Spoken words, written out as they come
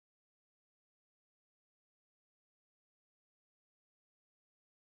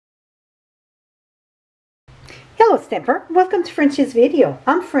Hello Stamper, welcome to Frenchie's video.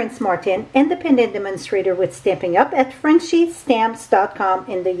 I'm Frances Martin, independent demonstrator with Stampin' Up at frenchiestamps.com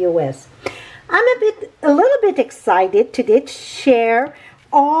in the US. I'm a little bit excited today to share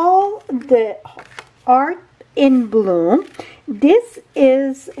all the art in bloom. This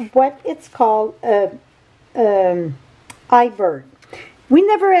is what it's called iBird. We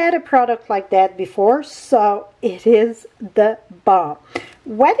never had a product like that before, so it is the bomb.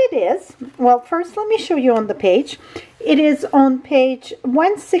 What it is, well, first let me show you on the page. It is on page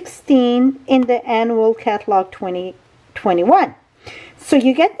 116 in the annual catalog 2021. So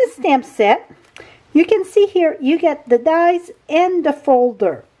you get the stamp set. You can see here you get the dies and the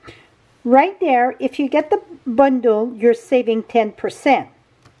folder. Right there, if you get the bundle, you're saving 10%.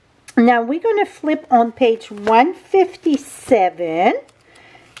 Now we're going to flip on page 157.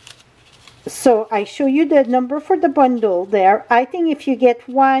 So I show you the number for the bundle there. I think if you get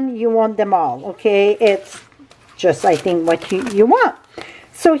one, you want them all, okay? It's just, I think, what you want.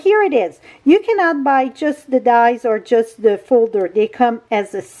 So here it is. You cannot buy just the dies or just the folder. They come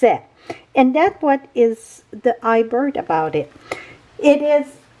as a set. And that's what is the iBird about it. It is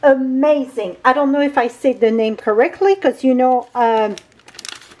amazing. I don't know if I say the name correctly because, you know, I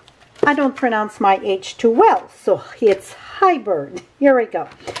don't pronounce my H too well. So it's Hybrid. Here we go.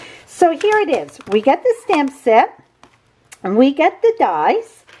 So here it is. We get the stamp set, and we get the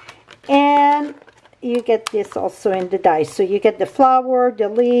dies, and you get this also in the dies. So you get the flower, the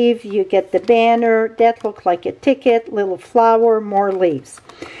leaf, you get the banner. That looks like a ticket, little flower, more leaves.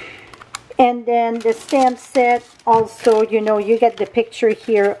 And then the stamp set also, you know, you get the picture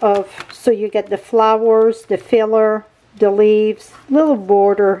here of, so you get the flowers, the filler, the leaves, little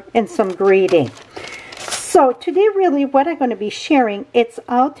border, and some greeting. So today really what I'm going to be sharing, it's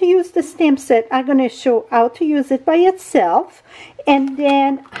how to use the stamp set. I'm going to show how to use it by itself, and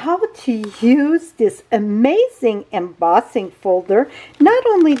then how to use this amazing embossing folder. Not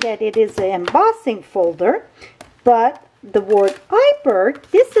only that it is an embossing folder, but the word iBird,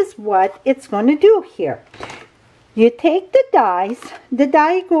 this is what it's going to do here. You take the dies, the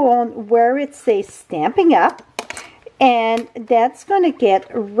die go on where it says Stampin' Up, and that's going to get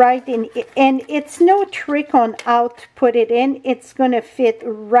right in, and it's no trick on how to put it in. It's going to fit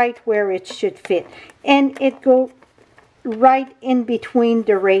right where it should fit, and it go right in between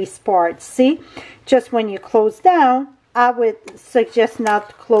the raised parts. See, just when you close down, I would suggest not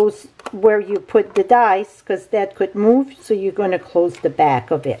to close where you put the dies because that could move, so you're going to close the back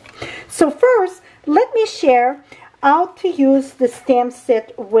of it. So first, let me share how to use the stamp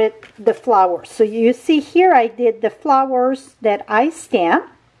set with the flowers. So you see here I did the flowers that I stamp.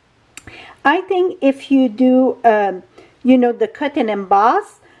 I think if you do, you know, the cut and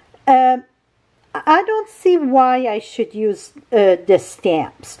emboss, I don't see why I should use the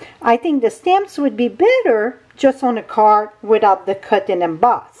stamps. I think the stamps would be better just on a card without the cut and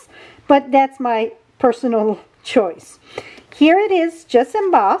emboss. But that's my personal choice. Here it is, just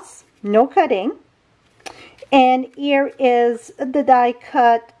emboss, no cutting. And here is the die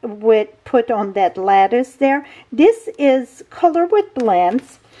cut with put on that lattice there. This is color with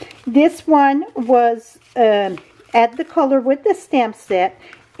blends. This one was add the color with the stamp set,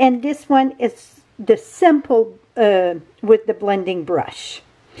 and this one is the simple with the blending brush.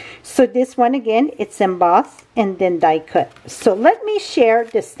 So this one again, it's embossed and then die cut. So let me share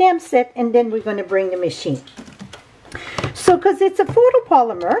the stamp set, and then we're going to bring the machine. So because it's a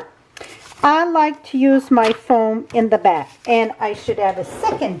photopolymer, I like to use my foam in the back, and I should have a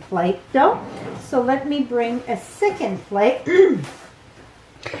second plate though. So let me bring a second plate.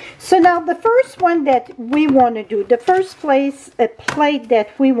 So now the first one that we want to do, the first plate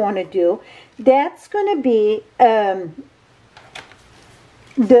that we want to do, that's going to be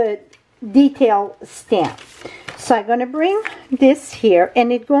the detail stamp. So I'm going to bring this here,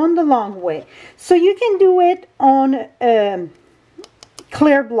 and it goes the long way. So you can do it on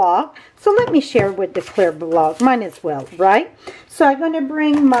clear block. So let me share with the clear block, mine as well, right? So I'm going to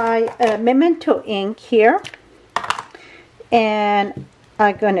bring my memento ink here, and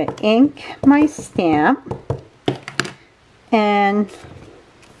I'm going to ink my stamp, and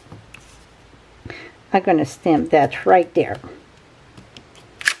I'm going to stamp that right there.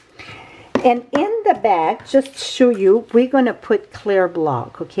 And in the back, just to show you, we're going to put clear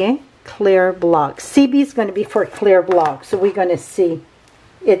block, okay? Clear block. CB is going to be for clear block, so we're going to see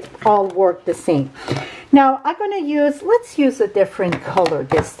it all work the same. Now I'm going to use, let's use a different color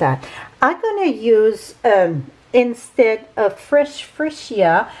this time. I'm going to use, instead of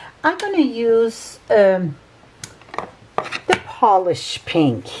freesia, I'm going to use the polish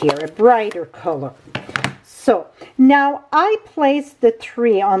pink here, a brighter color. So now I place the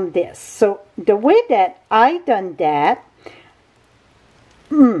 3 on this. So the way that I done that,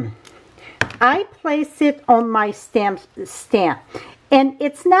 I place it on my stamp. And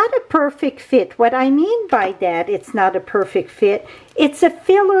it's not a perfect fit. What I mean by that, it's not a perfect fit. It's a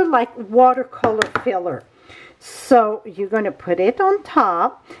filler, like watercolor filler. So you're going to put it on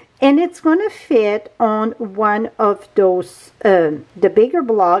top, and it's going to fit on one of those, the bigger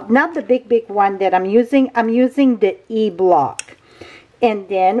block, not the big one that I'm using. I'm using the E block. And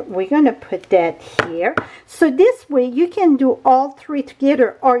then we're going to put that here. So this way you can do all 3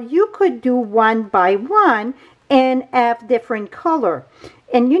 together, or you could do one by one and have different color.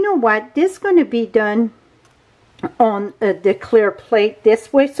 And you know what? This is going to be done on the clear plate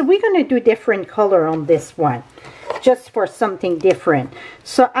this way. So we're going to do different color on this one, just for something different.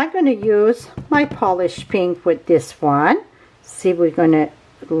 So I'm going to use my polished pink with this one. See, we're going to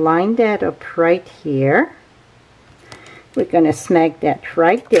line that up right here. We're going to smack that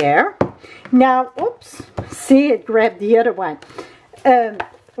right there. Now, oops, see, it grabbed the other one.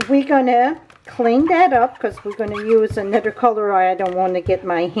 We're going to clean that up because we're going to use another color. I don't want to get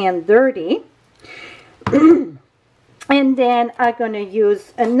my hand dirty. And then I'm going to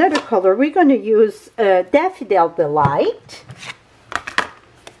use another color. We're going to use Daffodil Delight.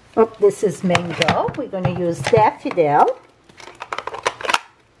 Oh, this is Mango. We're going to use Daffodil.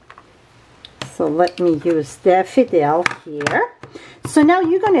 So let me use Daffodil here. So now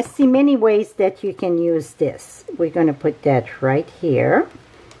you're going to see many ways that you can use this. We're going to put that right here.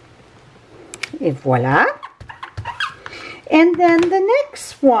 Et voila. And then the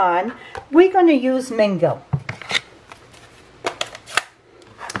next one, we're going to use Mango.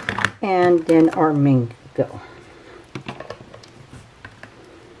 And then our Mango.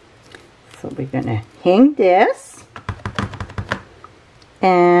 So we're going to hang this.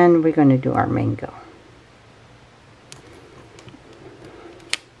 And we're going to do our Mango.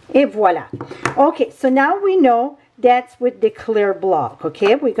 Et voila. Okay, so now we know that's with the clear block.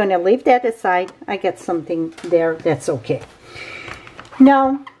 Okay, we're going to leave that aside. I got something there. That's okay.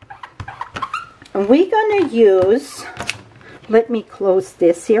 Now, we're going to use, let me close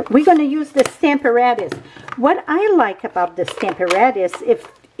this here. We're going to use the Stamparatus. What I like about the Stamparatus,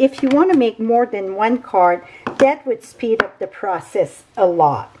 if you want to make more than one card, that would speed up the process a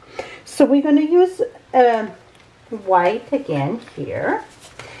lot. So we're going to use white again here.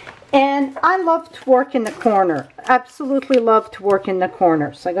 And I love to work in the corner. Absolutely love to work in the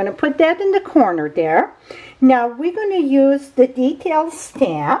corner. So I'm going to put that in the corner there. Now we're going to use the detail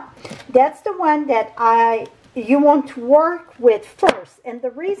stamp. That's the one that you want to work with first. And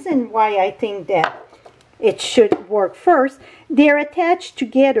the reason why I think that it should work first, they're attached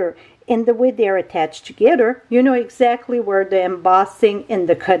together. And the way they're attached together, you know exactly where the embossing and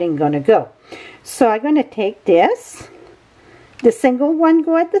the cutting going to go. So I'm going to take this. The single one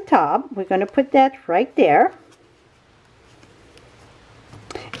go at the top. We're going to put that right there.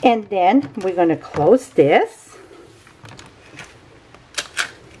 And then we're going to close this.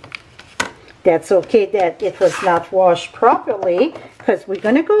 That's okay that it was not washed properly, because we're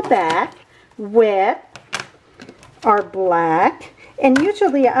going to go back with our black. And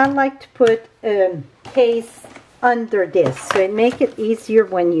usually I like to put paste under this, so it makes it easier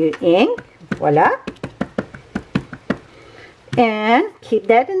when you ink. Voila. And keep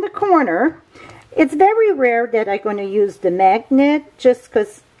that in the corner. It's very rare that I'm going to use the magnet, just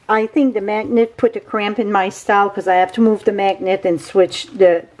because I think the magnet put a cramp in my style, because I have to move the magnet and switch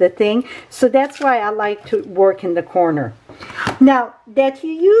the thing. So that's why I like to work in the corner. Now that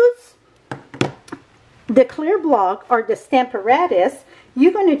you use the clear block or the Stamparatus,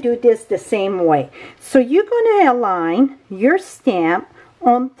 you're going to do this the same way. So you're going to align your stamp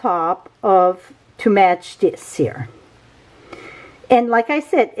on top of, to match this here. And like I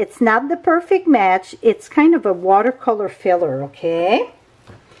said, it's not the perfect match. It's kind of a watercolor filler, okay?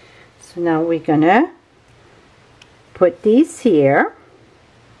 So now we're going to put these here.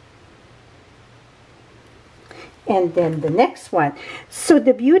 And then the next one. So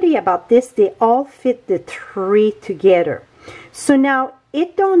the beauty about this, they all fit the 3 together. So now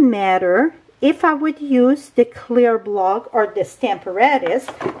it don't matter if I would use the clear block or the Stamparatus.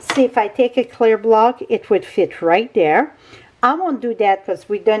 See, if I take a clear block, it would fit right there. I won't do that because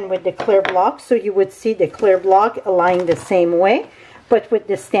we're done with the clear block, so you would see the clear block aligned the same way. But with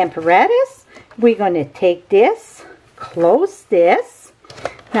the Stamparatus, we're going to take this, close this.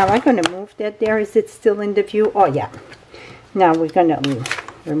 Now I'm going to move that there. Is it still in the view? Oh yeah. Now we're going to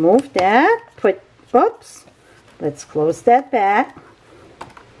remove that. Oops. Let's close that back.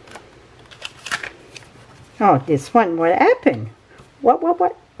 Oh, this one, what happened? What? Oops. Let's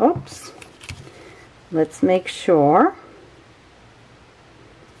close that. Put this. Oops. Let's close that back. Oh, this one, what happened? What? Oops. Let's close that back. Oh, this one, what happened? What? Oops. Let's close that back. Oh, this one, what happened? What? Oops. Let's close that back. let's make sure.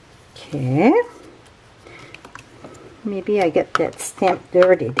 Okay. Maybe I get that stamp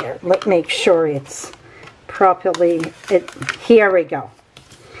dirty there. Let's make sure it's properly. Here we go.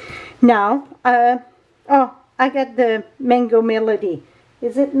 Now, oh, I got the mango melody.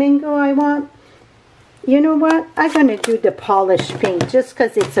 Is it mango I want? You know what? I'm going to do the polished pink just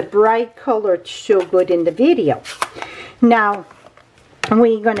because it's a bright color to show good in the video. Now,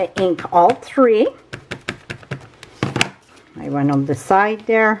 we're going to ink all three. I went on the side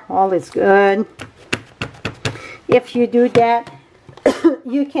there. All is good. If you do that,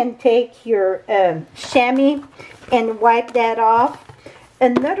 you can take your chamois and wipe that off.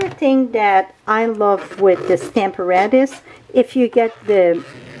 Another thing that I love with the Stamparatus, if you get the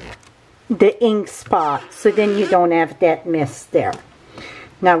ink spot, so then you don't have that mess there.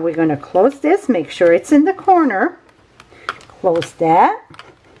 Now we're going to close this, make sure it's in the corner. Close that.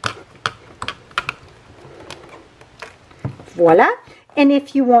 Voila. And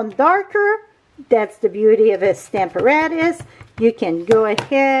if you want darker, that's the beauty of a Stamparatus. You can go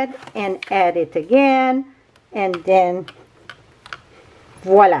ahead and add it again, and then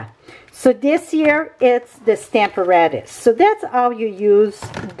voila. So this here, it's the Stamparatus. So that's how you use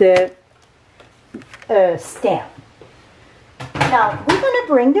the stamp. Now, we're going to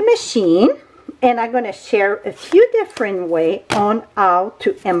bring the machine, and I'm going to share a few different ways on how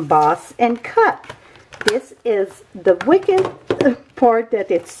to emboss and cut. This is the wicked part that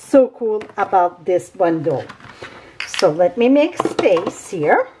is so cool about this bundle. So let me make space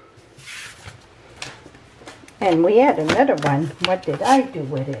here. And we had another one. What did I do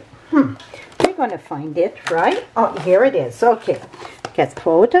with it? We're going to find it, right? Oh, here it is. Okay. Get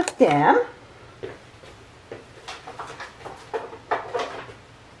both of them.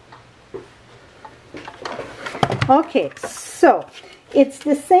 Okay, so it's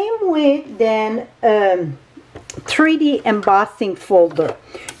the same way than 3D embossing folder.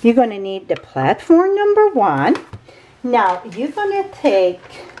 You're going to need the platform number 1. Now, you're going to take,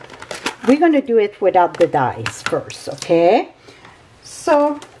 we're going to do it without the dies first, okay?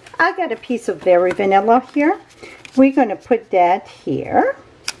 So, I got a piece of Very Vanilla here. We're going to put that here.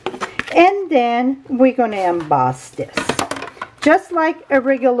 And then we're going to emboss this. Just like a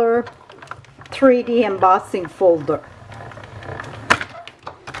regular 3D embossing folder.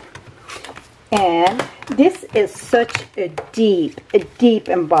 And this is such a deep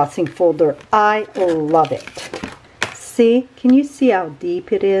embossing folder. I love it. See, can you see how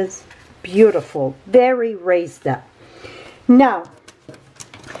deep it is? Beautiful, very raised up. Now,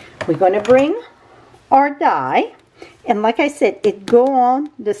 we're going to bring our die, and like I said, it go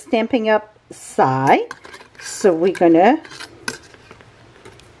on the Stampin' Up side. So we're going to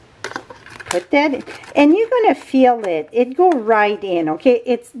put that in, and you're going to feel it. It go right in, okay?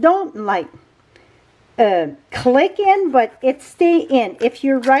 It's don't like click in, but it stay in. If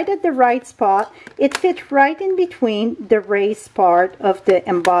you're right at the right spot, it fits right in between the raised part of the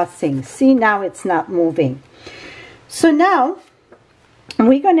embossing. See, now it's not moving. So now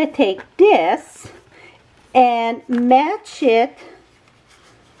we're going to take this and match it.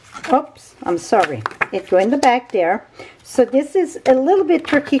 Oops, I'm sorry. It go in the back there. So this is a little bit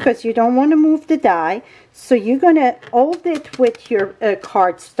tricky because you don't want to move the die. So you're going to hold it with your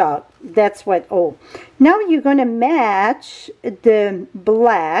cardstock. That's what, oh. Now you're going to match the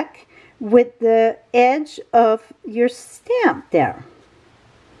black with the edge of your stamp there.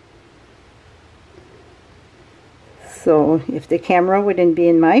 So if the camera wouldn't be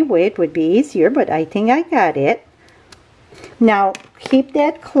in my way, it would be easier, but I think I got it. Now keep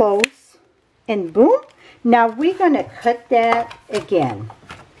that close and boom. Now we're going to cut that again.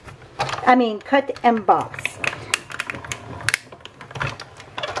 I mean, cut emboss.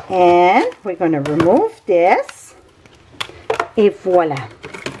 And we're going to remove this. Et voila.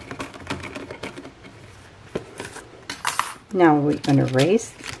 Now we're going to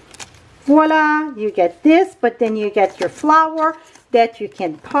raise. Voila, you get this, but then you get your flower that you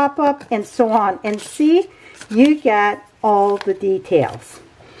can pop up and so on. And see, you got all the details.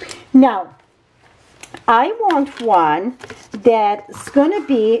 Now, I want one that's going to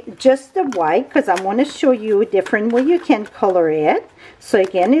be just the white because I want to show you a different way you can color it. So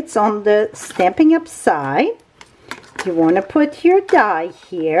again, it's on the Stampin' Up side. You want to put your die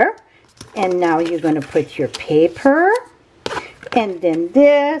here. And now you're going to put your paper. And then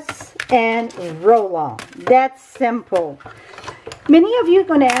this. And roll on. That's simple. Many of you are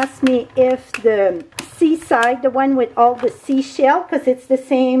going to ask me if the seaside, the one with all the seashell, because it's the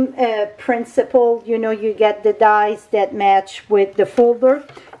same principle. You know, you get the dies that match with the folder.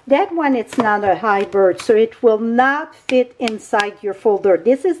 that one, it's not a hybrid, so it will not fit inside your folder.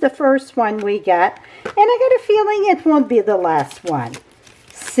 This is the first one we got, and I got a feeling it won't be the last one.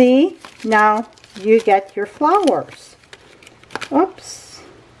 See, now you get your flowers. Oops.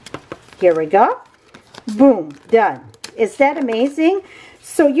 Here we go. Boom, done. Is that amazing?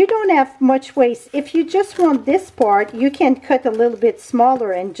 So you don't have much waste. If you just want this part, you can cut a little bit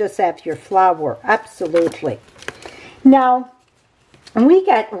smaller and just have your flower. Absolutely. Now, we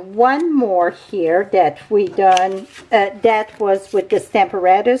got one more here that we done. That was with the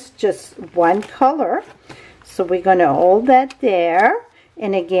Stamparatus, just one color. So we're going to hold that there.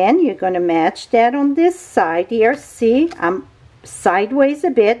 And again, you're going to match that on this side here. See, I'm sideways a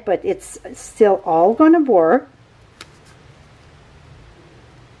bit, but it's still all going to work.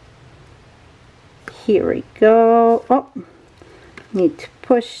 Here we go. Oh, need to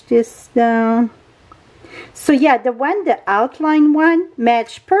push this down. So yeah, the outline one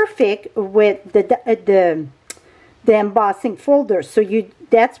matched perfect with the embossing folder. So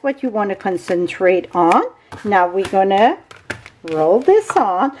that's what you want to concentrate on. Now we're gonna roll this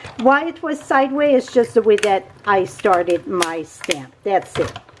on. Why it was sideways is just the way that I started my stamp. That's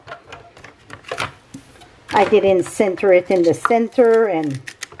it. I didn't center it in the center, and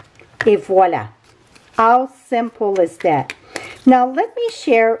voila. How simple is that? Now let me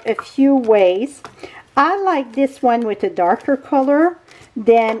share a few ways. I like this one with a darker color.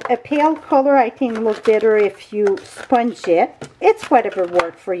 Then a pale color I think look better if you sponge it. It's whatever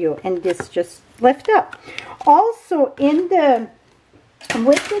works for you. And this just lift up. Also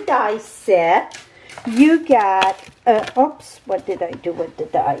with the die set, you got, oops, what did I do with the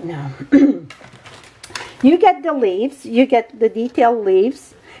die now? You get the leaves, you get the detailed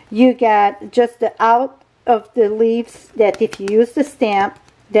leaves, you got just the out of the leaves that if you use the stamp,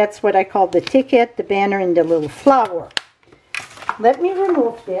 that's what I call the ticket, the banner, and the little flower. Let me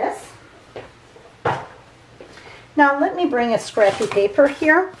remove this. Now let me bring a scrappy paper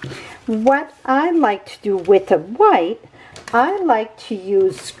here. What I like to do with the white, I like to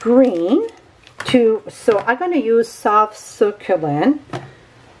use green so I'm going to use soft succulent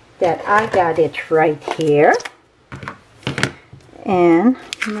that I got it right here. And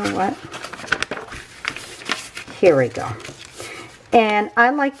you know what? Here we go. And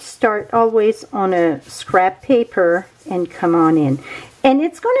I like to start always on a scrap paper and come on in. And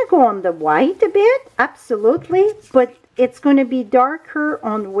it's going to go on the white a bit, absolutely, but it's going to be darker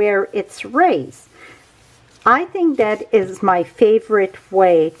on where it's raised. I think that is my favorite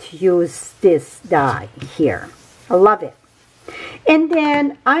way to use this die here. I love it. And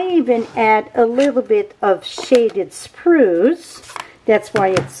then I even add a little bit of shaded spruce. That's why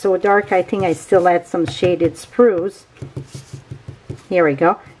it's so dark. I think I still add some shaded spruce. Here we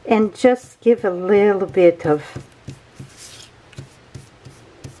go. And just give a little bit of...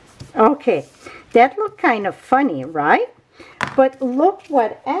 Okay, that looked kind of funny, right? But look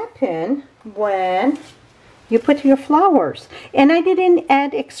what happened when you put your flowers. And I didn't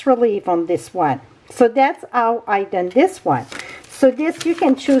add extra leaf on this one. So that's how I done this one. So this, you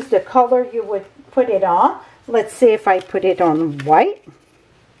can choose the color you would put it on. Let's see if I put it on white.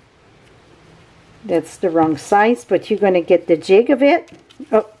 That's the wrong size, but you're going to get the jig of it.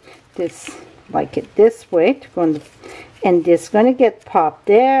 Oh, this, like it this way. And this going to get popped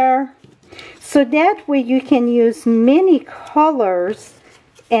there. So that way you can use many colors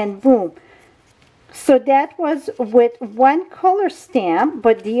and boom. So that was with one color stamp,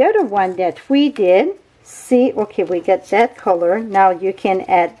 but the other one that we did, see, okay, we got that color. Now you can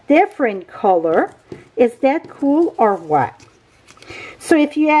add different color. Is that cool or what? So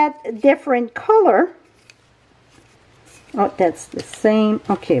if you add different color, oh, that's the same.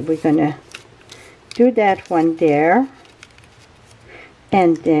 Okay, we're gonna do that one there.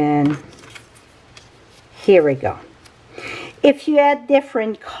 And then here we go. If you add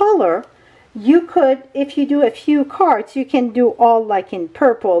different color, you could, if you do a few cards, you can do all like in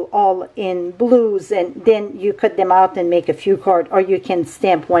purple, all in blues, and then you cut them out and make a few cards, or you can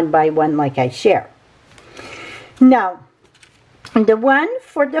stamp one by one like I share. Now, the one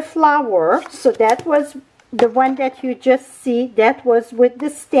for the flower, so that was the one that you just see, that was with the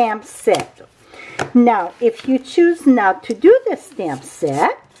stamp set. Now, if you choose not to do the stamp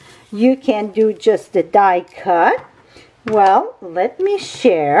set, you can do just the die cut. Well, let me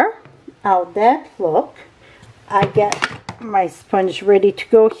share how that look. I got my sponge ready to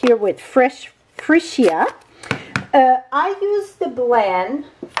go here with freesia. I use the blend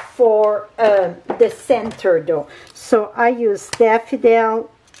for the center though. So I use daffodil,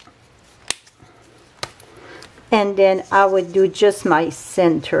 and then I would do just my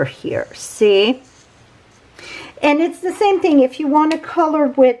center here. See? And it's the same thing if you want to color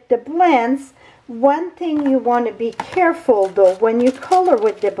with the blends. One thing you want to be careful though, when you color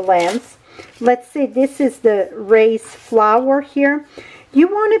with the blends, let's say this is the raised flower here, you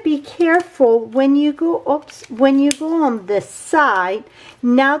want to be careful when you go on the side,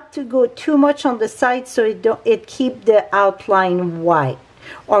 not to go too much on the side so it keep the outline white,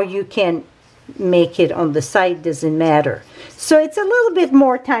 or you can make it on the side, doesn't matter. So it's a little bit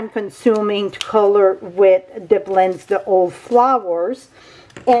more time consuming to color with the blends, the old flowers.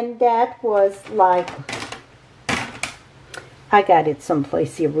 And that was like, I got it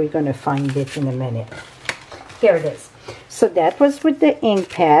someplace here. We're going to find it in a minute. Here it is. So that was with the ink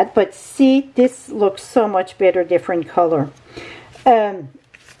pad. But see, this looks so much better, different color.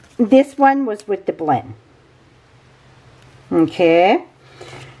 This one was with the blend. Okay.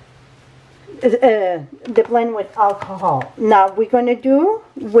 The blend with alcohol. Now we're going to do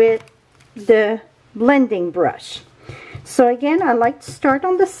with the blending brush. So again, I like to start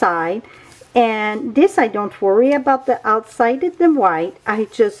on the side, and this I don't worry about the outside of the white. I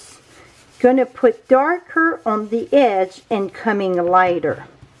just gonna put darker on the edge and coming lighter.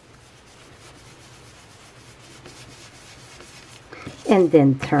 And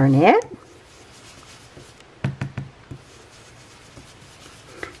then turn it.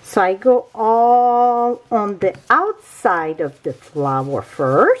 So I go all on the outside of the flower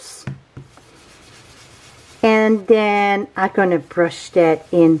first. And then I'm going to brush that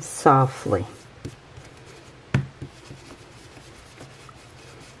in softly.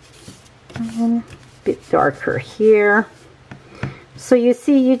 And a bit darker here. So you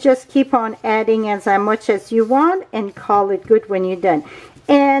see, you just keep on adding as much as you want and call it good when you're done.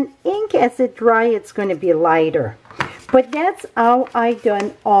 And ink, as it dries, it's going to be lighter. But that's how I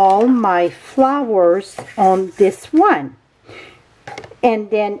done all my flowers on this one.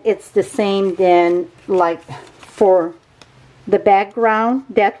 And then it's the same then, like for the background,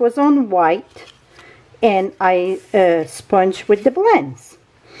 that was on white, and I sponge with the blends.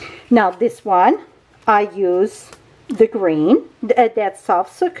 Now this one, I use the green, that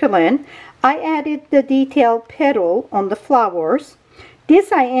soft succulent. I added the detailed petal on the flowers.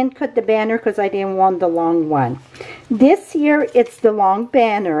 This I end cut the banner because I didn't want the long one. This here, it's the long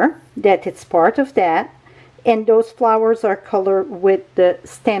banner, that it's part of that. And those flowers are colored with the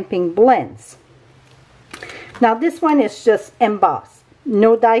stamping blends. Now this one is just embossed.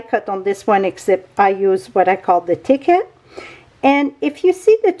 No die cut on this one, except I use what I call the ticket. And if you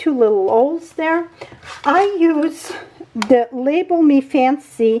see the two little holes there, I use the Label Me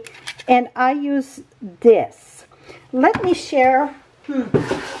Fancy, and I use this. Let me share. I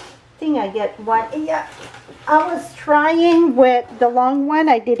think I get one. Yeah, I was trying with the long one.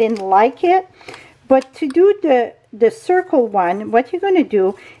 I didn't like it. But to do the circle one, what you're going to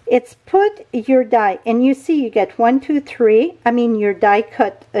do, it's put your die, and you see you get 1, 2, 3, your die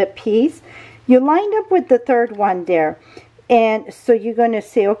cut piece. You line up with the third one there. And so you're going to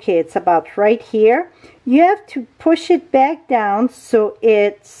say, okay, it's about right here. You have to push it back down so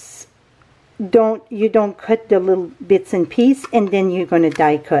it's you don't cut the little bits and pieces, and then you're going to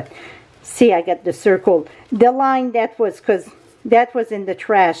die cut. See, I got the circle. The line, that was because that was in the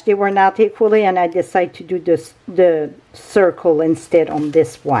trash. They were not equally, and I decided to do the circle instead on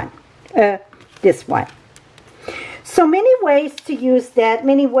this one. So many ways to use that,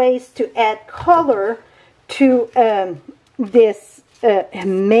 many ways to add color to this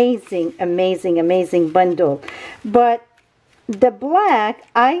amazing bundle. But the black,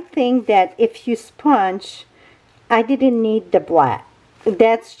 I think that if you sponge, I didn't need the black.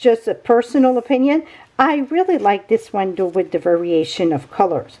 That's just a personal opinion. I really like this one though, with the variation of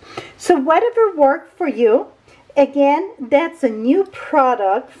colors. So whatever worked for you. Again, that's a new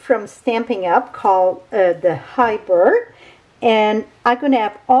product from Stampin' Up called the Hybrid. And I'm going to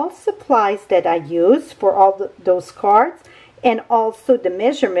have all supplies that I use for all those cards, and also the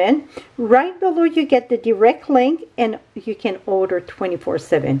measurement. Right below you get the direct link, and you can order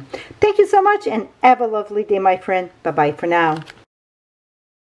 24/7. Thank you so much, and have a lovely day, my friend. Bye-bye for now.